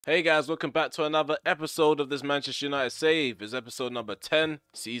Hey guys, welcome back to another episode of this Manchester United Save. It's episode number 10.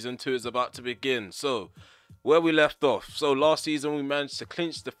 Season 2 is about to begin. So, where we left off. So, last season we managed to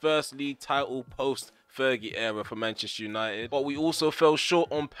clinch the first league title post Fergie era for Manchester United, but we also fell short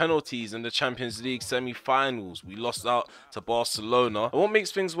on penalties in the Champions League semi-finals. We lost out to Barcelona. And what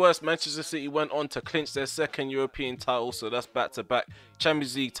makes things worse, Manchester City went on to clinch their second European title, so that's back-to-back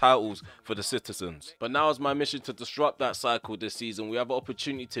Champions League titles for the citizens. But now it's my mission to disrupt that cycle this season. We have an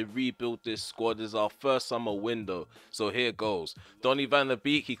opportunity to rebuild this squad. This is our first summer window, so here goes. Donny van der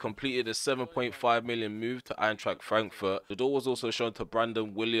Beek, he completed a 7.5 million move to Eintracht Frankfurt. The door was also shown to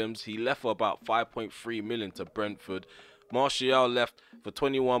Brandon Williams. He left for about 5.3 million to Brentford. Martial left for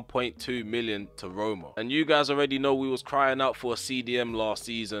 21.2 million to Roma. And you guys already know we was crying out for a CDM last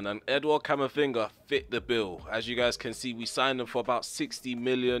season, and Edouard CAMAVINGA fit the bill. As you guys can see, we signed him for about 60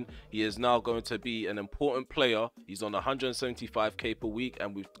 million. He is now going to be an important player. He's on 175k per week,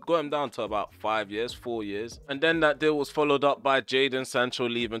 and we've got him down to about 4 years. And then that deal was followed up by Jadon Sancho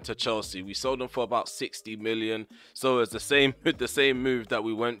leaving to Chelsea. We sold him for about 60 million. So it's the same move that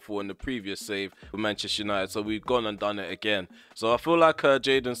we went for in the previous save with Manchester United. So we've gone and done it again. So I feel like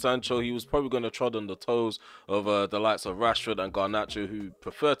Jadon Sancho, he was probably going to trod on the toes of the likes of Rashford and Garnacho, who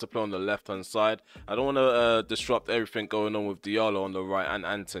prefer to play on the left-hand side. I don't want to disrupt everything going on with Diallo on the right and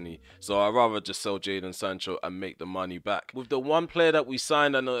Anthony. So I'd rather just sell Jadon Sancho and make the money back. With the one player that we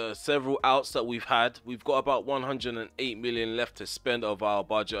signed and several outs that we've had, we've got about 108 million left to spend of our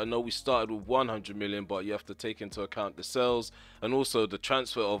budget. I know we started with 100 million, but you have to take into account the sales and also the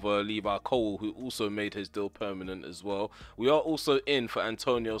transfer of Levi Cole, who also made his deal permanent as well. We are also in for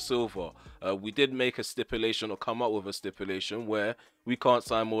Antonio Silva. We did make a stipulation, or come up with a stipulation, where we can't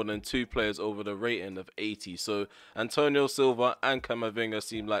sign more than 2 players over the rating of 80. So Antonio Silva and CAMAVINGA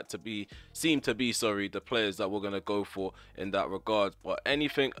seem to be the players that we're going to go for in that regard. But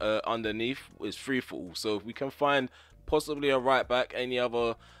anything underneath is free for all. So if we can find possibly a right back, any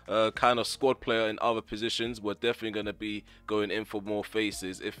other kind of squad player in other positions, we're definitely going to be going in for more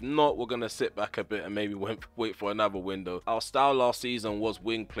faces. If not, we're going to sit back a bit and maybe wait for another window. Our style last season was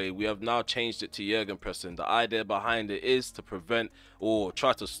wing play. We have now changed it to gegenpressing. The idea behind it is to prevent or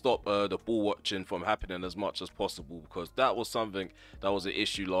try to stop the ball watching from happening as much as possible, because that was something that was an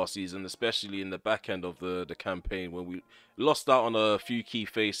issue last season, especially in the back end of the campaign, when we lost out on a few key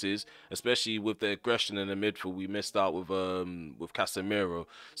faces, especially with the aggression in the midfield. We missed out with Casemiro.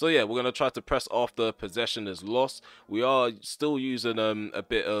 So yeah, we're gonna try to press after possession is lost. We are still using a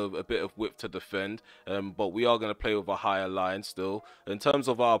bit of width to defend, but we are gonna play with a higher line still. In terms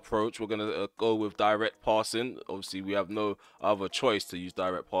of our approach, we're gonna go with direct passing. Obviously, we have no other choice to use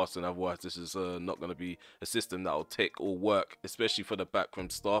direct passing. Otherwise, this is not gonna be a system that will take or work, especially for the backroom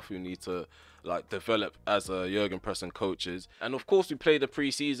staff who need to develop as gegenpressing coaches. And of course, we played the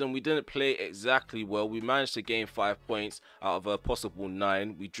preseason. We didn't play exactly well. We managed to gain 5 points out of a possible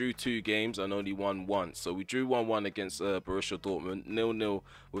 9. We drew 2 games and only won once. So we drew 1-1 against Borussia Dortmund, 0-0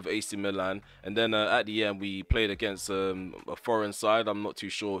 with AC Milan, and then at the end we played against a foreign side. I'm not too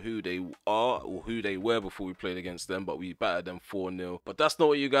sure who they are or who they were before we played against them, but we battered them 4-0. But that's not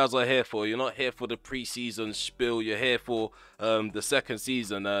what you guys are here for. You're not here for the preseason spiel. You're here for the second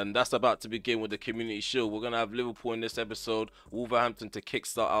season, and that's about to begin with the Community Shield. We're gonna have Liverpool in this episode, Wolverhampton to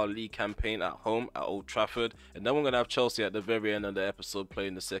kickstart our league campaign at home at Old Trafford, and then we're gonna have Chelsea at the very end of the episode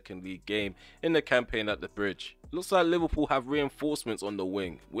playing the second league game in the campaign at the Bridge. Looks like Liverpool have reinforcements on the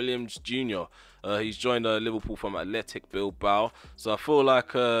wing. Williams Jr. He's joined Liverpool from Athletic Bilbao. So I feel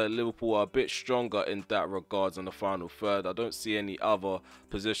like Liverpool are a bit stronger in that regards in the final third. I don't see any other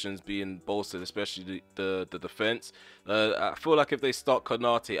positions being bolstered, especially the defence. I feel like if they start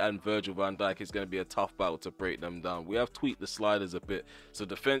Konate and Virgil van Dijk, it's going to be a tough battle to break them down. We have tweaked the sliders a bit. So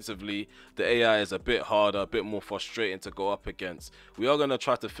defensively, the AI is a bit harder, a bit more frustrating to go up against. We are going to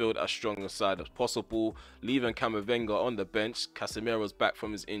try to field as strong a side as possible, leaving CAMAVINGA on the bench. Casemiro's back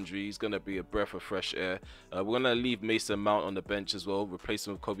from his injury. He's going to be a breath of fresh air. We're going to leave Mason Mount on the bench as well, replace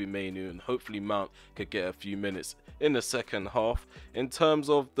him with Kobe Mainoo, and hopefully Mount could get a few minutes in the second half. In terms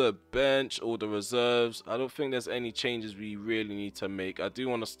of the bench or the reserves, I don't think there's any changes we really need to make. I do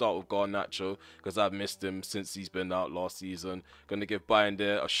want to start with Garnacho because I've missed him since he's been out last season. Going to give Bayern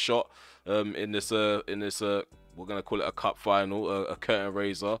there a shot in this we're going to call it a cup final, a curtain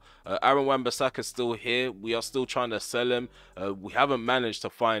raiser. Aaron Wan-Bissaka's still here. We are still trying to sell him. We haven't managed to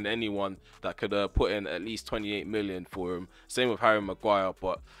find anyone that could put in at least 28 million for him. Same with Harry Maguire.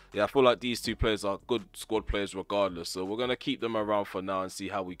 But yeah, I feel like these 2 players are good squad players regardless. So we're going to keep them around for now and see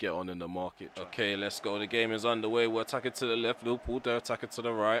how we get on in the market. Okay, let's go. The game is underway. We're attacking to the left. Liverpool, they're attacking to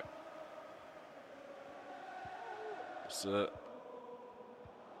the right. So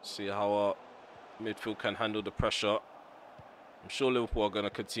See how our midfield can handle the pressure. I'm sure Liverpool are going to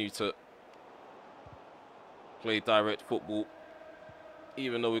continue to play direct football,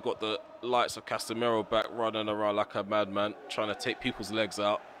 even though we've got the likes of Casemiro back running around like a madman, trying to take people's legs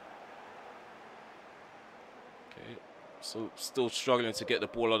out. Okay, so still struggling to get the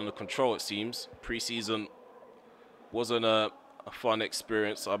ball under control, it seems. Pre-season wasn't a fun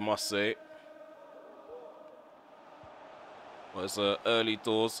experience, I must say. Well, it's early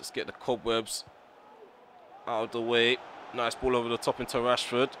doors. Let's get the cobwebs out of the way. Nice ball over the top into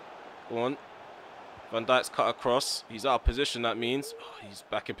Rashford. Go on. Van Dijk's cut across. He's out of position, that means. Oh, he's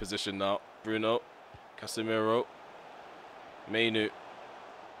back in position now. Bruno. Casemiro. Mainu.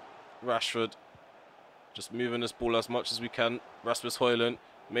 Rashford. Just moving this ball as much as we can. Rasmus Højlund.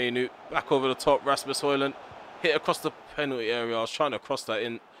 Mainu. Back over the top. Rasmus Højlund. Hit across the penalty area. I was trying to cross that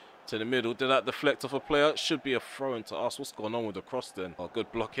in to the middle. Did that deflect off a player? Should be a throw-in to us. What's going on with the cross then? Oh,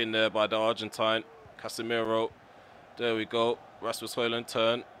 good block in there by the Argentine. Casemiro. There we go. Rasmus Højlund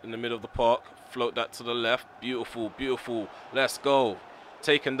turn in the middle of the park. Float that to the left. Beautiful, beautiful. Let's go.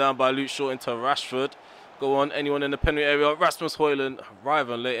 Taken down by Luke Shaw into Rashford. Go on. Anyone in the penalty area? Rasmus Højlund.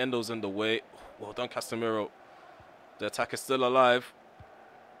 Arriving late. Endo's in the way. Well done, Casemiro. The attack is still alive.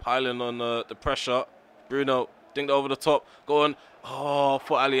 Piling on the pressure. Bruno. Dinged over the top. Go on. Oh, I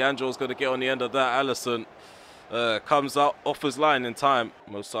thought Alejandro's going to get on the end of that. Alisson comes out off his line in time.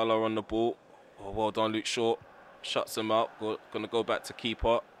 Mo Salah on the ball. Oh, well done, Luke Shaw. Shuts him out. Going to go back to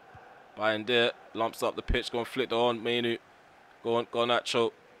keeper. Behind there. Lumps up the pitch. Going to flick it on. Mainu. Go on,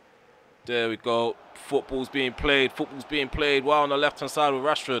 Nacho. There we go. Football's being played. Football's being played. Wow, on the left-hand side with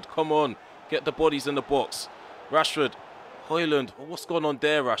Rashford. Come on. Get the bodies in the box. Rashford. Højlund. Oh, what's going on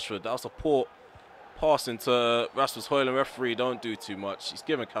there, Rashford? That was a poor pass into Rasmus Højlund. Referee, don't do too much. He's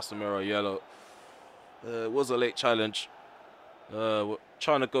giving Casemiro a yellow. It was a late challenge. We're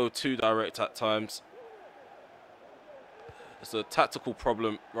trying to go too direct at times. It's a tactical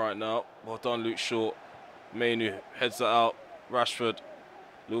problem right now. Well done, Luke Shaw. Mainu heads it out. Rashford.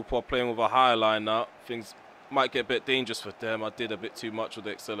 Liverpool are playing with a higher line now. Things might get a bit dangerous for them. I did a bit too much with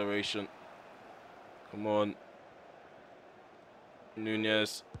the acceleration. Come on.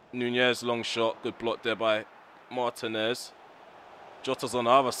 Nunez, long shot. Good block there by Martinez. Jota's on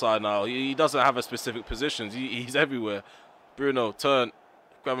the other side now. He doesn't have a specific position. He's everywhere. Bruno, turn.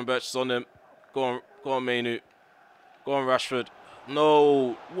 Gravenberch is on him. Go on, Mainu. Go on, Rashford.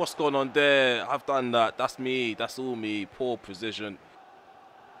 No, what's going on there? I've done that. That's me. That's all me. Poor precision.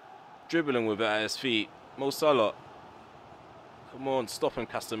 Dribbling with it at his feet. Mo Salah. Come on, stop him,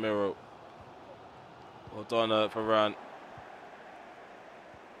 Casemiro. Well done, Varane.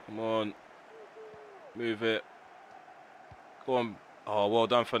 Come on. Move it. Go on. Oh, well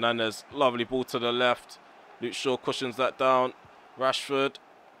done, Fernandes. Lovely ball to the left. Luke Shaw cushions that down. Rashford.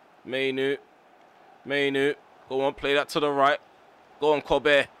 Mainu. Go on, play that to the right. Go on,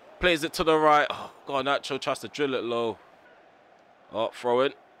 Kobe. Plays it to the right. Oh, God, Nacho tries to drill it low. Oh, throw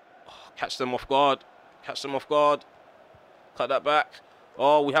it. Oh, catch them off guard. Catch them off guard. Cut that back.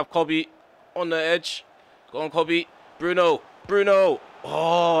 Oh, we have Kobe on the edge. Go on, Kobe. Bruno.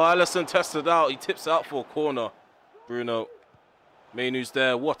 Oh, Alisson tested out. He tips out for a corner. Bruno. Mainu's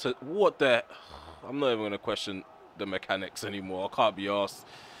there. What the? I'm not even going to question the mechanics anymore. I can't be asked.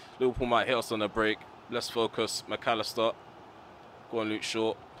 Liverpool might hit us on a break. Let's focus. McAllister. Go on, Luke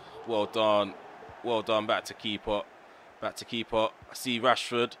Shaw. Well done. Well done. Back to keeper. I see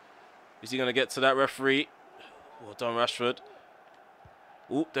Rashford. Is he going to get to that referee? Well done, Rashford.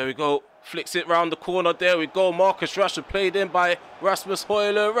 Oop, there we go. Flicks it round the corner. There we go. Marcus Rashford played in by Rasmus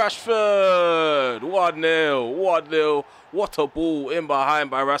Højlund. Rashford. 1-0. What a ball in behind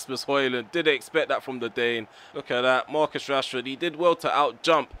by Rasmus Højlund. Didn't expect that from the Dane. Look at that. Marcus Rashford. He did well to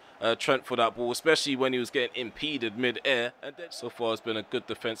out-jump Trent for that ball, especially when he was getting impeded mid-air. And then so far it's been a good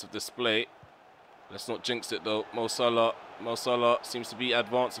defensive display. Let's not jinx it though. Mo Salah seems to be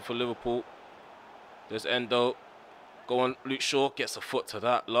advancing for Liverpool. There's Endo. Go on, Luke Shaw gets a foot to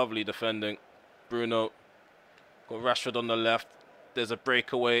that. Lovely defending. Bruno. Got Rashford on the left. There's a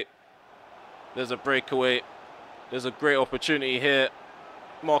breakaway. There's a great opportunity here.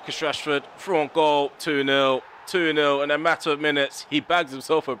 Marcus Rashford, through on goal. 2-0. In a matter of minutes, he bags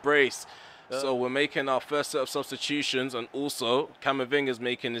himself a brace. So we're making our first set of substitutions, and also CAMAVINGA's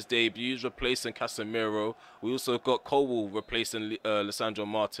making his debut, replacing Casemiro. We also got Cole replacing Lisandro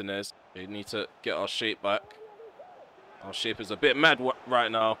Martinez. We need to get our shape back. Our shape is a bit mad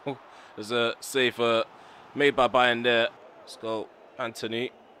right now. There's a save made by Bayern there. Let's go,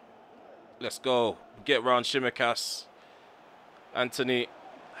 Anthony. Let's go. Get round Shimikas. Anthony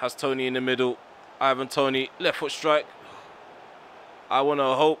has Tony in the middle. Ivan Tony, left foot strike. I want to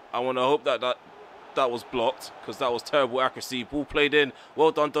hope that was blocked, because that was terrible accuracy. Ball played in.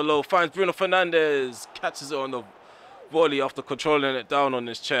 Well done, Delo. Finds Bruno Fernandes. Catches it on the volley after controlling it down on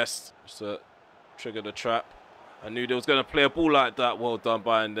his chest. Just to trigger the trap. I knew they was going to play a ball like that. Well done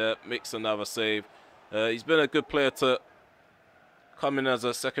by him there. Makes another save. He's been a good player to come in as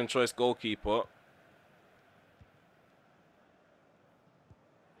a second choice goalkeeper.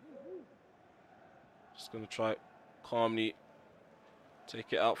 Just going to try calmly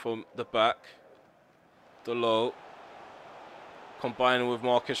take it out from the back. Delo combining with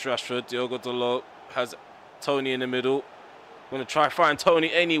Marcus Rashford. Diogo Delo has Tony in the middle. Going to try find Tony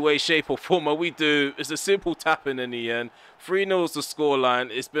any way, shape or form. We do. It's a simple tap-in the end. 3-0 is the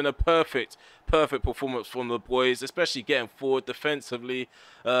scoreline. It's been a perfect performance from the boys, especially getting forward defensively.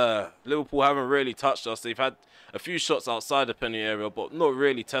 Liverpool haven't really touched us. They've had a few shots outside the penalty area, but not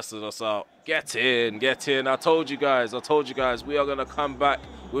really tested us out. Get in, get in. I told you guys, we are going to come back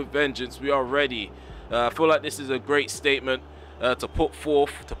with vengeance. We are ready. I feel like this is a great statement to put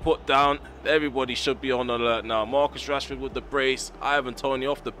forth, to put down. Everybody should be on alert now. Marcus Rashford with the brace. Ivan Toney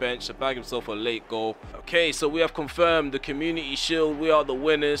off the bench to bag himself a late goal. Okay, so we have confirmed the Community Shield. We are the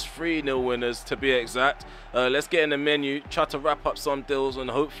winners, 3-0 winners to be exact. Let's get in the menu, try to wrap up some deals,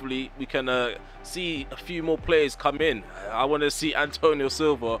 and hopefully we can see a few more players come in. I want to see Antonio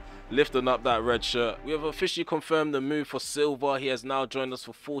Silva lifting up that red shirt. We have officially confirmed the move for Silva. He has now joined us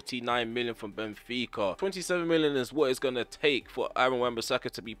for 49 million from Benfica. 27 million is what it's going to take for Aaron Wan-Bissaka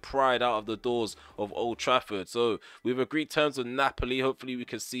to be pried out of the doors of Old Trafford. So we've agreed terms with Napoli. Hopefully we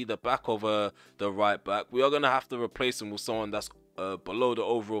can see the back of the right back. We are going to have to replace him with someone that's below the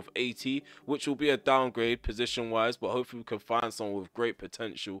overall of 80, which will be a downgrade position wise, but hopefully we can find someone with great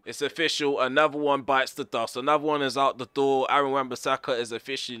potential. It's official, another one bites the dust, another one is out the door. Aaron Wan-Bissaka is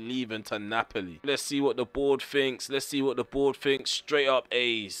officially leaving to Napoli. Let's see what the board thinks. Straight up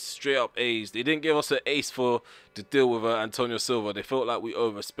A's. They didn't give us an ace for the deal with Antonio Silva. They felt like we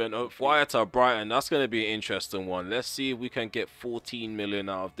overspent. Wire to Brighton, that's going to be an interesting one. Let's see if we can get 14 million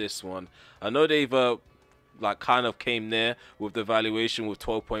out of this one. I know they've like kind of came there with the valuation with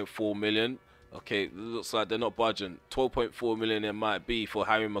 12.4 million. Okay, looks like they're not budging. 12.4 million it might be for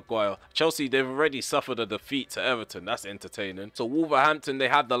Harry Maguire. Chelsea, they've already suffered a defeat to Everton. That's entertaining. So Wolverhampton, they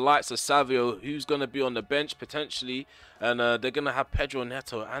have the likes of Savio, who's going to be on the bench potentially. And they're going to have Pedro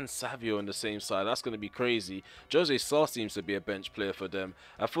Neto and Savio on the same side. That's going to be crazy. Jose Sarr seems to be a bench player for them.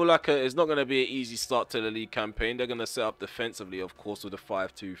 I feel like it's not going to be an easy start to the league campaign. They're going to set up defensively, of course, with a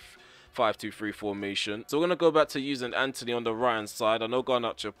 5-2-3 formation. So we're going to go back to using Anthony on the right hand side. I know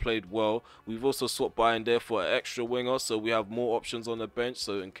Garnacho played well. We've also swapped by in there for an extra winger, so we have more options on the bench.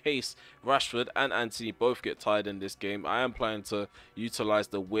 So in case Rashford and Anthony both get tired in this game, I am planning to utilize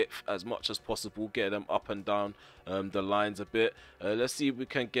the width as much as possible, get them up and down the lines a bit. Let's see if we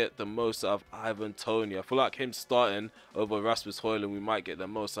can get the most out of Ivan Toney. I feel like him starting over Rasmus Højlund, we might get the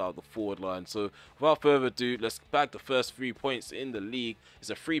most out of the forward line. So without further ado, let's bag the first 3 points in the league. It's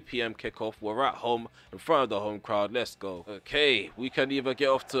a 3 p.m. kickoff. We're at home in front of the home crowd. Let's go. Okay, we can either get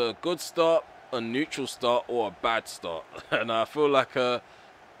off to a good start, a neutral start, or a bad start. And I feel like we're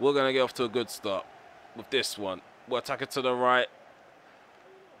going to get off to a good start with this one. We'll attack it to the right.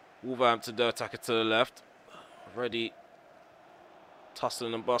 Wolverhampton, they'll attack it to the left. Ready,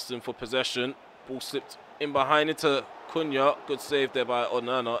 tussling and busting for possession. Ball slipped in behind into Cunha. Good save there by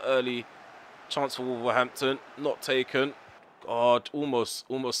Onana. Early chance for Wolverhampton, not taken. God, almost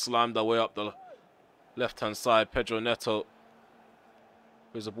slammed our way up the left-hand side. Pedro Neto.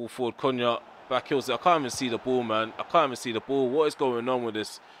 Here's the ball forward. Cunha back heels it. I can't even see the ball, man. I can't even see the ball. What is going on with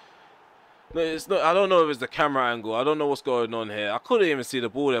this? No, it's not. I don't know if it's the camera angle. I don't know what's going on here. I couldn't even see the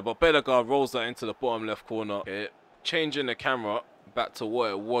ball there, but Bellegarde rolls that into the bottom left corner. Okay. Changing the camera back to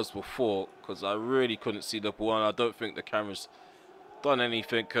what it was before, because I really couldn't see the ball, and I don't think the camera's done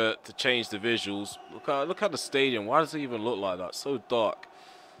anything to change the visuals. Look at the stadium. Why does it even look like that? So dark.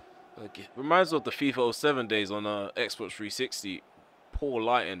 It reminds me of the FIFA 07 days on Xbox 360. Poor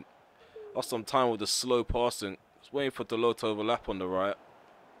lighting. Lost some time with the slow passing. Just waiting for Delo to overlap on the right.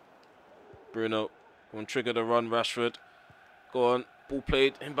 Bruno, go on, trigger the run, Rashford. Go on, ball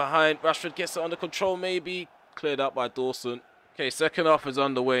played in behind. Rashford gets it under control, maybe. Cleared out by Dawson. Okay, second half is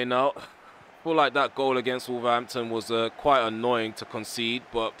underway now. I feel like that goal against Wolverhampton was quite annoying to concede,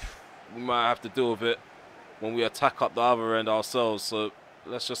 but we might have to deal with it when we attack up the other end ourselves. So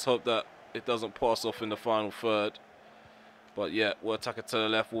let's just hope that it doesn't pass off in the final third. But yeah, we'll attack it to the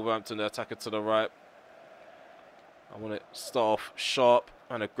left. Wolverhampton, they attack it to the right. I want to start off sharp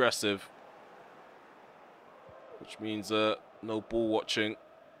and aggressive, which means no ball watching.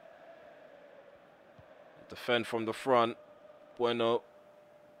 Defend from the front. Bueno.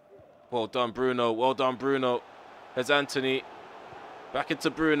 Well done, Bruno. Well done, Bruno. There's Anthony. Back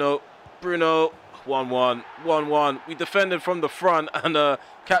into Bruno. Bruno. 1-1. 1-1. We defended from the front, and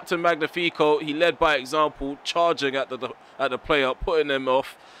Captain Magnifico, he led by example, charging at the player, putting him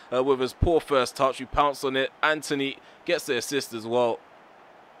off with his poor first touch. We pounced on it. Anthony gets the assist as well.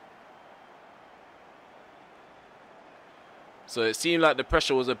 So it seemed like the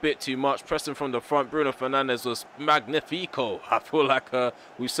pressure was a bit too much. Pressing from the front, Bruno Fernandes was magnifico. I feel like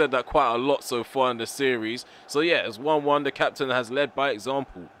we've said that quite a lot so far in the series. So yeah, it's 1-1. The captain has led by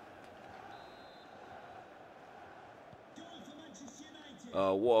example.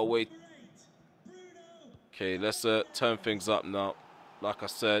 What a way. Okay, let's turn things up now. Like I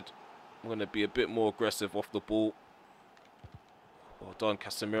said, I'm going to be a bit more aggressive off the ball. Well done,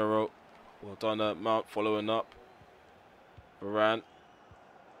 Casemiro. Well done, Mount, following up. Varane.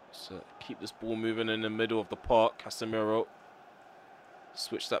 So keep this ball moving in the middle of the park. Casemiro.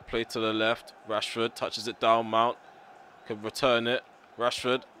 Switch that play to the left. Rashford touches it down. Mount can return it.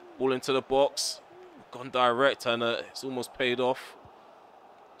 Rashford. Ball into the box. Gone direct, and it's almost paid off.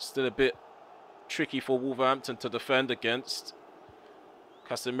 Still a bit tricky for Wolverhampton to defend against.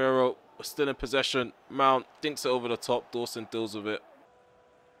 Casemiro still in possession. Mount dinks it over the top. Dawson deals with it.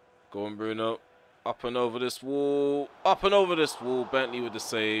 Go on, Bruno. Up and over this wall. Up and over this wall. Bentley with the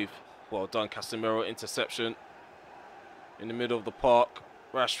save. Well done, Casemiro. Interception. In the middle of the park.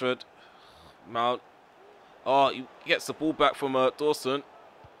 Rashford. Mount. Oh, he gets the ball back from Dawson.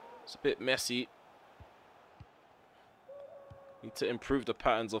 It's a bit messy. Need to improve the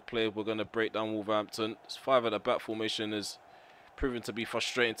patterns of play. We're going to break down Wolverhampton. This 5 at the back formation is proving to be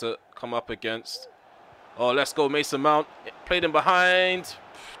frustrating to come up against. Oh, let's go, Mason Mount. Played him behind.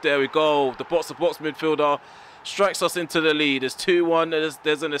 There we go. The box-to-box midfielder strikes us into the lead. It's 2-1.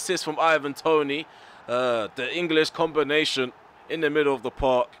 There's an assist from Ivan Toney. The English combination in the middle of the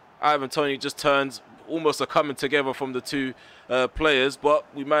park. Ivan Toney just turns, almost a coming together from the two players, but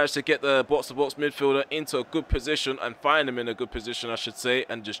we managed to get the box-to-box midfielder into a good position and find him in a good position, I should say,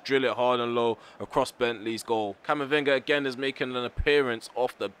 and just drill it hard and low across Bentley's goal. CAMAVINGA again is making an appearance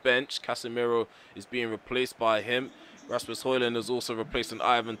off the bench. Casemiro is being replaced by him. Rasmus Højlund is also replacing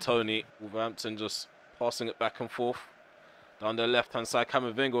Ivan Toney. Wolverhampton just passing it back and forth. Down the left-hand side,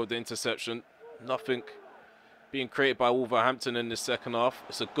 CAMAVINGA with the interception. Nothing being created by Wolverhampton in the second half.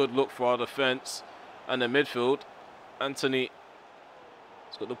 It's a good look for our defence and the midfield. Anthony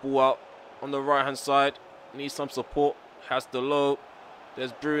has got the ball out on the right-hand side. Needs some support. Has the low.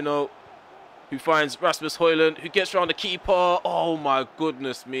 There's Bruno, who finds Rasmus Højlund, who gets around the keeper. Oh my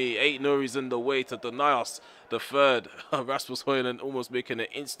goodness me. Aït-Nouri's in the way to deny us the third. Rasmus Højlund almost making an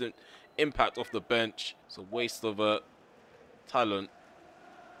instant impact off the bench. It's a waste of talent.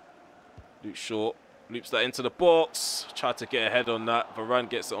 Luke Shaw loops that into the box. Tried to get ahead on that. Varane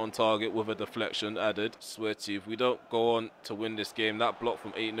gets it on target with a deflection added. Swear to you, if we don't go on to win this game, that block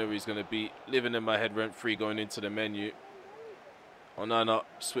from Aït-Nouri is going to be living in my head rent-free going into the menu. Onana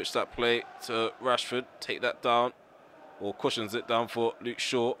switch that play to Rashford. Take that down. Or cushions it down for Luke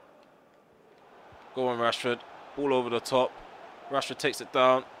Shaw. Go on, Rashford. Ball over the top. Rashford takes it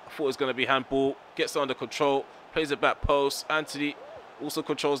down. I thought it was going to be handball. Gets it under control. Plays it back post. Anthony also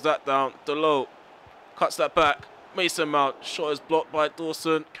controls that down. Delo cuts that back. Mason Mount. Shot is blocked by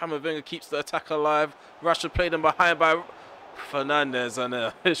Dawson. CAMAVINGA keeps the attack alive. Rashford played him behind by Fernandes.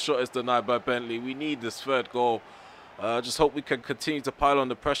 And his shot is denied by Bentley. We need this third goal. Just hope we can continue to pile on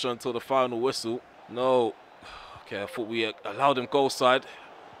the pressure until the final whistle. No. Okay, I thought we allowed him goal side.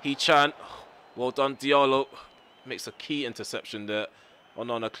 Chan. Well done, Diallo. Makes a key interception there.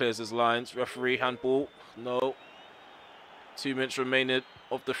 Onana clears his lines. Referee, handball. No. 2 minutes remaining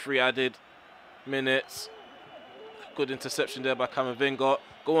of the 3 added minutes. Good interception there by CAMAVINGA.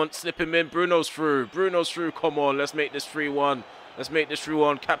 Go on, slip him in. Bruno's through. Bruno's through. Come on, let's make this 3-1. Let's make this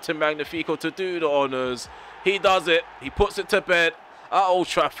 3-1. Captain Magnifico to do the honours. He does it. He puts it to bed at Old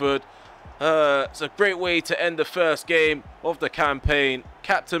Trafford. It's a great way to end the first game of the campaign.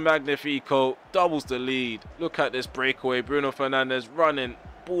 Captain Magnifico doubles the lead. Look at this breakaway. Bruno Fernandes running,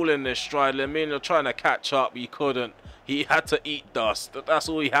 ball in his stride. Lemina trying to catch up. He couldn't. He had to eat dust. That's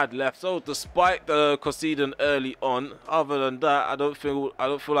all he had left. So despite the conceding early on, other than that, I don't feel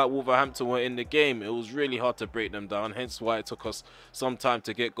like Wolverhampton were in the game. It was really hard to break them down, hence why it took us some time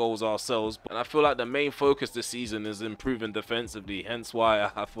to get goals ourselves. And I feel like the main focus this season is improving defensively, hence why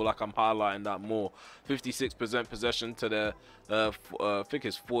I feel like I'm highlighting that more. 56% possession to the I think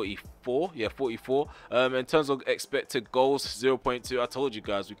it's 44. Yeah, 44. In terms of expected goals, 0.2. I told you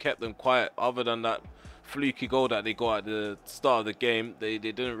guys, we kept them quiet. Other than that fluky goal that they got at the start of the game, they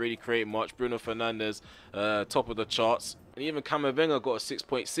didn't really create much. Bruno Fernandes, top of the charts. And even CAMAVINGA got a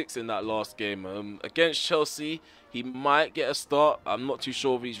 6.6 in that last game. Against Chelsea, he might get a start. I'm not too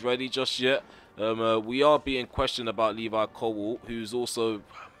sure if he's ready just yet. We are being questioned about Levi Colwill, who's also...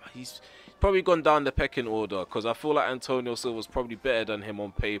 He's probably gone down the pecking order, because I feel like Antonio Silva's probably better than him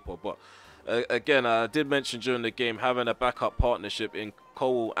on paper. But again, I did mention during the game having a backup partnership in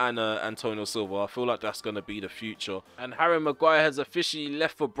Cole and Antonio Silva. I feel like that's going to be the future. And Harry Maguire has officially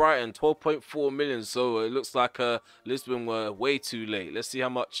left for Brighton, 12.4 million. So it looks like Lisbon were way too late. Let's see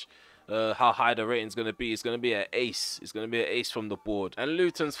how high the rating's going to be. It's going to be an ace. It's going to be an ace from the board. And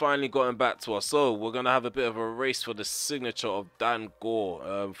Luton's finally gotten back to us. So we're going to have a bit of a race for the signature of Dan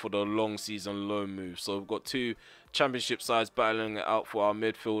Gore for the long season loan move. So we've got two championship sides battling it out for our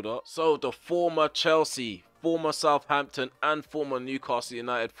midfielder. So the former Chelsea, former Southampton and former Newcastle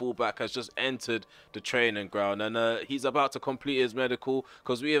United fullback has just entered the training ground, and he's about to complete his medical,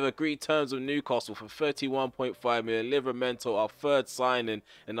 because we have agreed terms with Newcastle for 31.5 million. Livramento, our third signing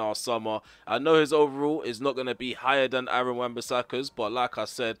in our summer. I know his overall is not going to be higher than Aaron Wan-Bissaka's, but like I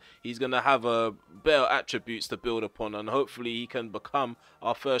said, he's going to have better attributes to build upon, and hopefully he can become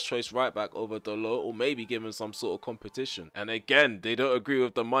our first choice right back over Dalot, or maybe give him some sort of competition. And again, they don't agree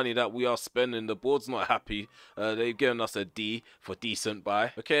with the money that we are spending. The board's not happy. They've given us a D for decent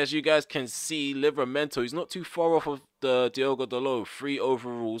buy. Okay, as you guys can see, Livramento, he's not too far off of the Diogo Dalot. 3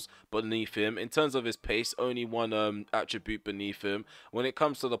 overalls beneath him. In terms of his pace, only one attribute beneath him. When it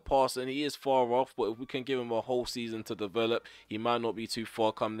comes to the passing, he is far off, but if we can give him a whole season to develop, he might not be too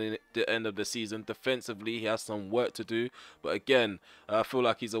far come the end of the season. Defensively, he has some work to do, but again, I feel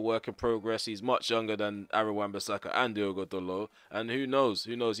like he's a work in progress. He's much younger than Aaron Wan-Bissaka and Diogo Dalot, and who knows,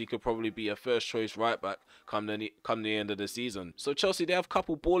 he could probably be a first choice right back come the end of the season. So Chelsea, they have a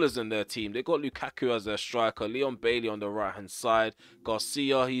couple ballers in their team. They got Lukaku as their striker, Leon Bailey on the right hand side,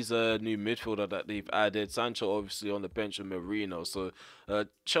 Garcia, he's a new midfielder that they've added, Sancho obviously on the bench with Marino. So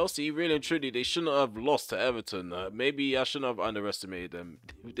Chelsea, really and truly, they shouldn't have lost to Everton. Maybe I shouldn't have underestimated them.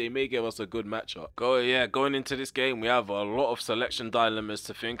 They may give us a good matchup. Going into this game, we have a lot of selection dilemmas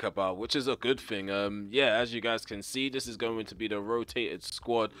to think about, which is a good thing. As you guys can see, this is going to be the rotated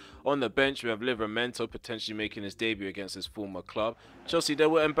squad. On the bench, we have Livramento potentially making his debut against his former club. Chelsea, they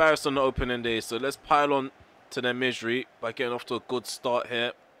were embarrassed on the opening day, so let's pile on to their misery by getting off to a good start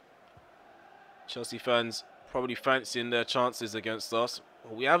here. Chelsea fans probably fancying their chances against us.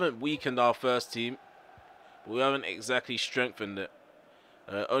 We haven't weakened our first team, but we haven't exactly strengthened it.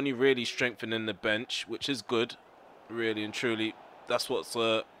 Only really strengthening the bench, which is good, really and truly. That's what's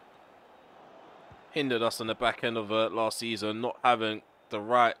hindered us on the back end of last season, not having the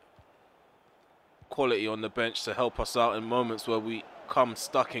right quality on the bench to help us out in moments where we come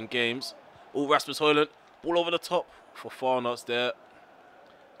stuck in games. Oh, Rasmus Højlund, ball over the top for Farnots there.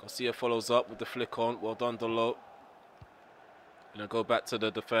 Garcia follows up with the flick on. Well done, Dalot. Gonna go back to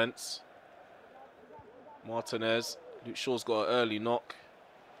the defense. Martinez. Luke Shaw's got an early knock.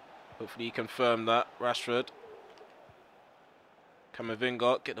 Hopefully he confirmed that. Rashford.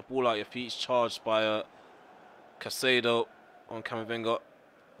 CAMAVINGA. Get the ball out your feet. He's charged by Casado on CAMAVINGA.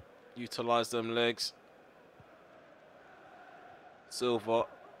 Utilize them legs. Silva.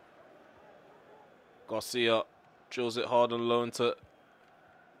 Garcia drills it hard on loan to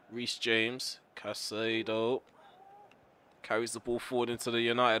Reece James. Casado carries the ball forward into the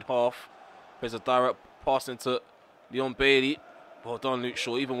United half. Plays a direct pass into Leon Bailey. Well done, Luke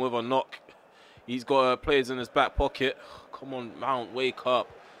Shaw. Even with a knock, he's got players in his back pocket. Come on, Mount, wake up.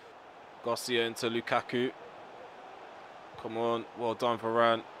 Garcia into Lukaku. Come on, well done,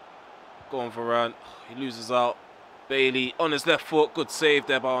 Varane. Go on, Varane. He loses out. Bailey on his left foot. Good save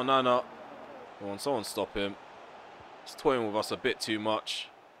there by Onana. Come on, someone stop him. He's toying with us a bit too much.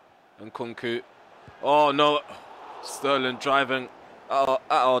 And Kunku. Oh, no. Sterling driving at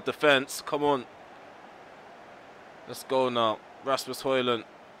our defence. Come on. Let's go now. Rasmus Højlund.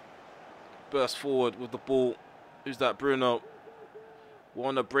 Burst forward with the ball. Who's that? Bruno. We're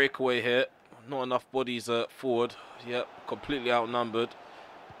on a breakaway here. Not enough bodies forward. Yep, completely outnumbered.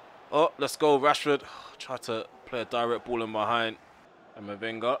 Oh, let's go. Rashford. Try to play a direct ball in behind. And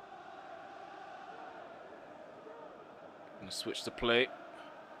Mavinga. Gonna switch the play.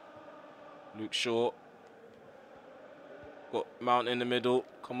 Luke Shaw. Got Mount in the middle.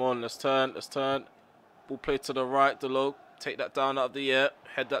 Come on, let's turn. Let's turn. Ball play to the right. Dalot. Take that down out of the air.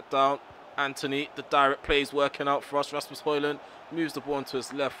 Head that down. Anthony. The direct play is working out for us. Rasmus Højlund moves the ball onto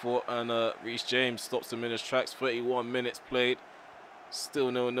his left foot. And Reece James stops him in his tracks. 31 minutes played.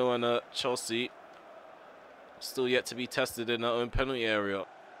 Still 0-0 and Chelsea. Still yet to be tested in their own penalty area.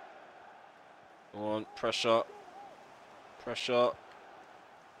 Go on. Pressure. Pressure.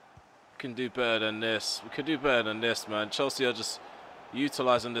 can do better than this. We could do better than this, man. Chelsea are just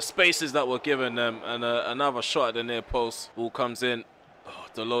utilising the spaces that we're giving them. And another shot at the near post. Ball comes in. Oh,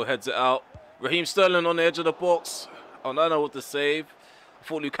 Delo heads it out. Raheem Sterling on the edge of the box. Onana with the save. I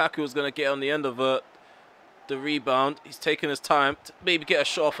thought Lukaku was going to get on the end of the rebound. He's taking his time to maybe get a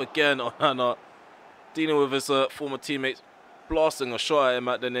shot off again. Onana dealing with his former teammates. Blasting a shot at him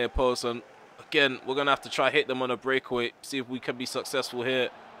at the near post. And again, we're going to have to try hit them on a breakaway. See if we can be successful here.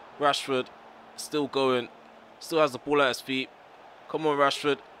 Rashford still going. Still has the ball at his feet. Come on,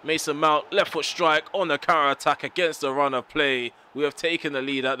 Rashford. Mason Mount, left foot strike on the counter-attack against the run of play. We have taken the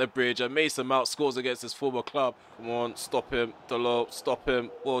lead at the bridge, and Mason Mount scores against his former club. Come on, stop him. Delo, stop him.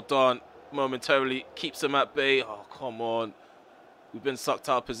 Well done. Momentarily keeps him at bay. Oh, come on. We've been sucked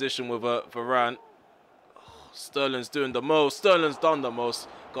out of position with Varane. Oh, Sterling's doing the most. Sterling's done the most.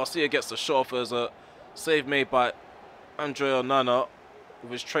 Garcia gets the shot off as a save made by Andre Onana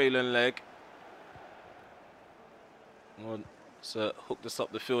with his trailing leg. Come on. So hook this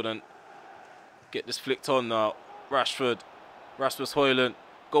up the field and get this flicked on now. Rashford. Rasmus Højlund.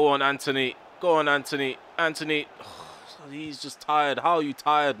 Go on, Anthony. Go on, Anthony. Anthony. Oh, he's just tired. How are you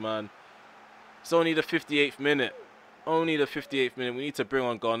tired, man? It's only the 58th minute. Only the 58th minute. We need to bring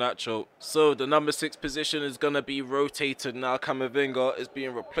on Garnacho. So the number 6 position is going to be rotated now. CAMAVINGA is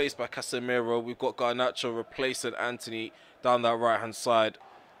being replaced by Casemiro. We've got Garnacho replacing Anthony down that right-hand side.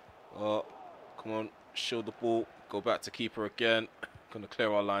 Come on. Shield the ball. Go back to keeper again. Gonna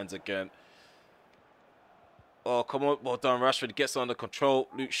clear our lines again. Oh, come on. Well done. Rashford gets under control.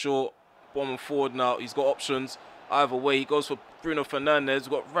 Luke Shaw bombing forward now. He's got options. Either way, he goes for Bruno Fernandes. We've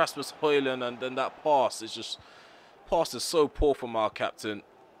got Rasmus Højlund, and then that pass is just... Pass is so poor from our captain.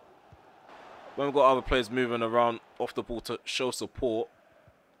 When we've got other players moving around off the ball to show support.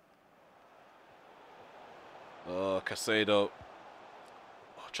 Casado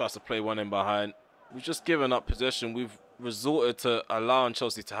tries to play one in behind. We've just given up possession. We've resorted to allowing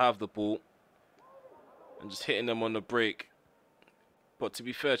Chelsea to have the ball and just hitting them on the break. But to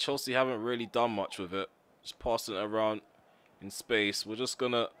be fair, Chelsea haven't really done much with it. Just passing it around in space. We're just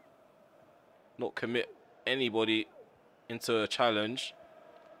going to not commit anybody into a challenge.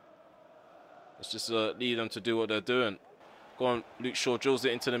 Let's just lead them to do what they're doing. Go on, Luke Shaw drills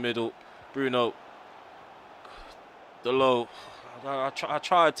it into the middle. Bruno. Delo. I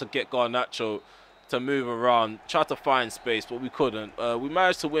tried to get Garnacho to move around, try to find space, but we couldn't. We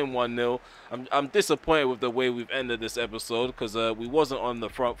managed to win 1-0. I'm disappointed with the way we've ended this episode because we wasn't on the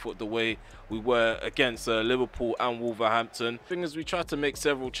front foot the way we were against Liverpool and Wolverhampton. The thing is, we tried to make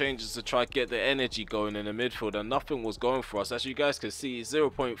several changes to try to get the energy going in the midfield, and nothing was going for us. As you guys can see,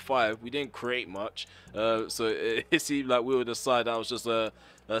 0.5. We didn't create much, so it seemed like we were the side that was just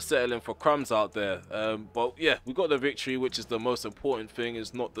settling for crumbs out there. But yeah, we got the victory, which is the most important thing.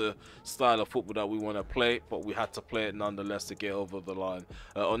 It's not the style of football that we want to play, but we had to play it nonetheless to get over the line.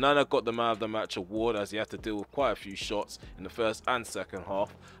 Onana got the man of the match award as he had to deal with quite a few shots in the first and second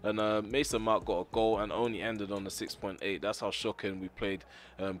half, and Mason Mount got a goal and only ended on the 6.8. That's how shocking we played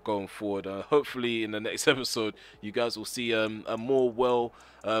going forward. Hopefully in the next episode you guys will see a more well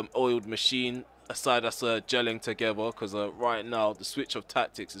oiled machine, a side that's gelling together, because right now the switch of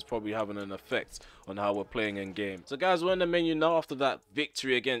tactics is probably having an effect on how we're playing in game. So guys, we're in the menu now after that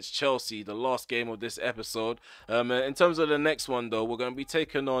victory against Chelsea, the last game of this episode. In terms of the next one though, we're going to be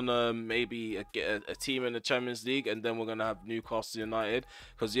taking on maybe a team in the Champions League, and then we're going to have Newcastle United,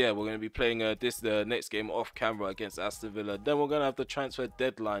 because yeah, we're going to be playing the next game off camera against Aston Villa. Then we're going to have the transfer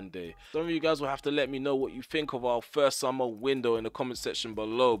deadline day. Some of you guys will have to let me know what you think of our first summer window in the comment section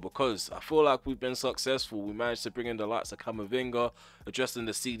below, because I feel like we've been successful. We managed to bring in the likes of CAMAVINGA, addressing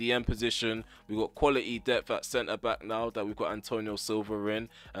the CDM position. We got quality depth at centre back now that we've got Antonio Silva in,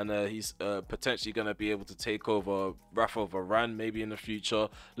 and he's potentially going to be able to take over Rafa Varane maybe in the future.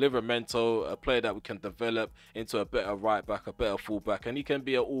 Livramento, a player that we can develop into a better right back, a better fullback, and he can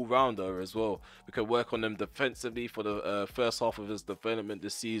be an all-rounder as well. We can work on him defensively for the first half of his development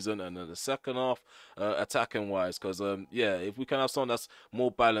this season, and then the second half attacking wise, because yeah, if we can have someone that's more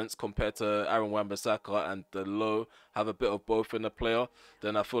balanced compared to Aaron Wan-Bissaka and the low, have a bit of both in the player,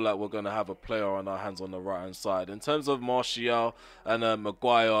 then I feel like we're going to have a player on our hands on the right hand side. In terms of Martial and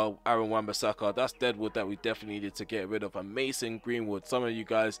Maguire, Aaron Wan-Bissaka, that's deadwood that we definitely needed to get rid of. And Mason Greenwood, some of you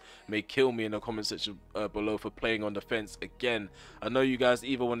guys may kill me in the comment section below for playing on the fence again. I know you guys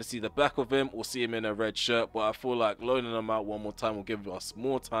either want to see the back of him or see him in a red shirt, but I feel like loaning him out one more time will give us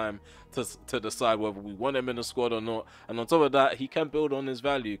more time to decide whether we want him in the squad or not. And on top of that, he can build on his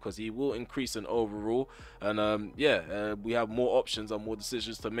value because he will increase decent overall. And we have more options and more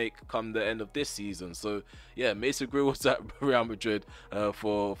decisions to make come the end of this season. So yeah, Mason Greenwood's at Real Madrid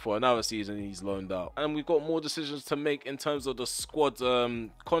for another season. He's loaned out, and we've got more decisions to make in terms of the squad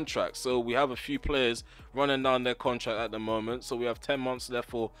contracts. So we have a few players running down their contract at the moment. So we have 10 months left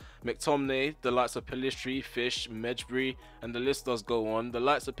for McTominay, the likes of Pellistri, Fish, Medjbury, and the list does go on. The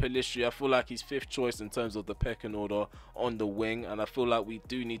likes of Pellistri, I feel like he's 5th choice in terms of the pecking order on the wing, and I feel like we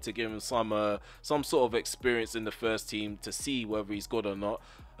do need to give him some sort of experience in the first team to see whether he's good or not.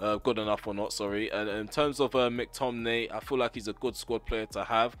 Good enough or not, sorry. And in terms of McTominay, I feel like he's a good squad player to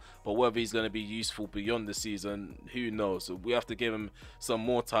have, but whether he's going to be useful beyond the season, who knows. So we have to give him some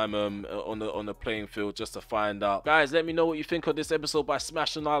more time on the playing field just to find out. Guys, let me know what you think of this episode by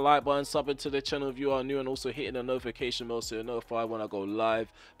smashing that like button, subbing to the channel if you are new, and also hitting the notification bell so you're notified when I go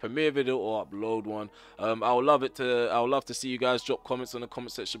live, premiere video or upload one. I would love to see you guys drop comments in the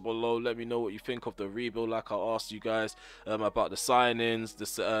comment section below. Let me know what you think of the rebuild, like I asked you guys about the signings,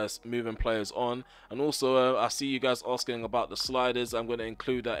 the moving players on, and also I see you guys asking about the sliders. I'm going to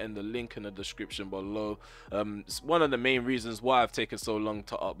include that in the link in the description below. It's one of the main reasons why I've taken so long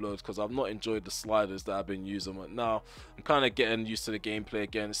to upload, because I've not enjoyed the sliders that I've been using, but now I'm kind of getting used to the gameplay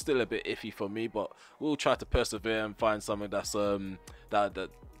again. It's still a bit iffy for me, but we'll try to persevere and find something that's that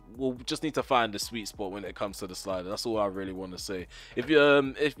we'll just need to find the sweet spot when it comes to the slider. That's all I really want to say. If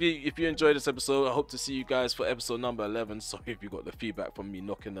you enjoyed this episode, I hope to see you guys for episode number 11. Sorry if you got the feedback from me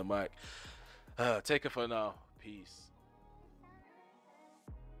knocking the mic. Take it for now. Peace.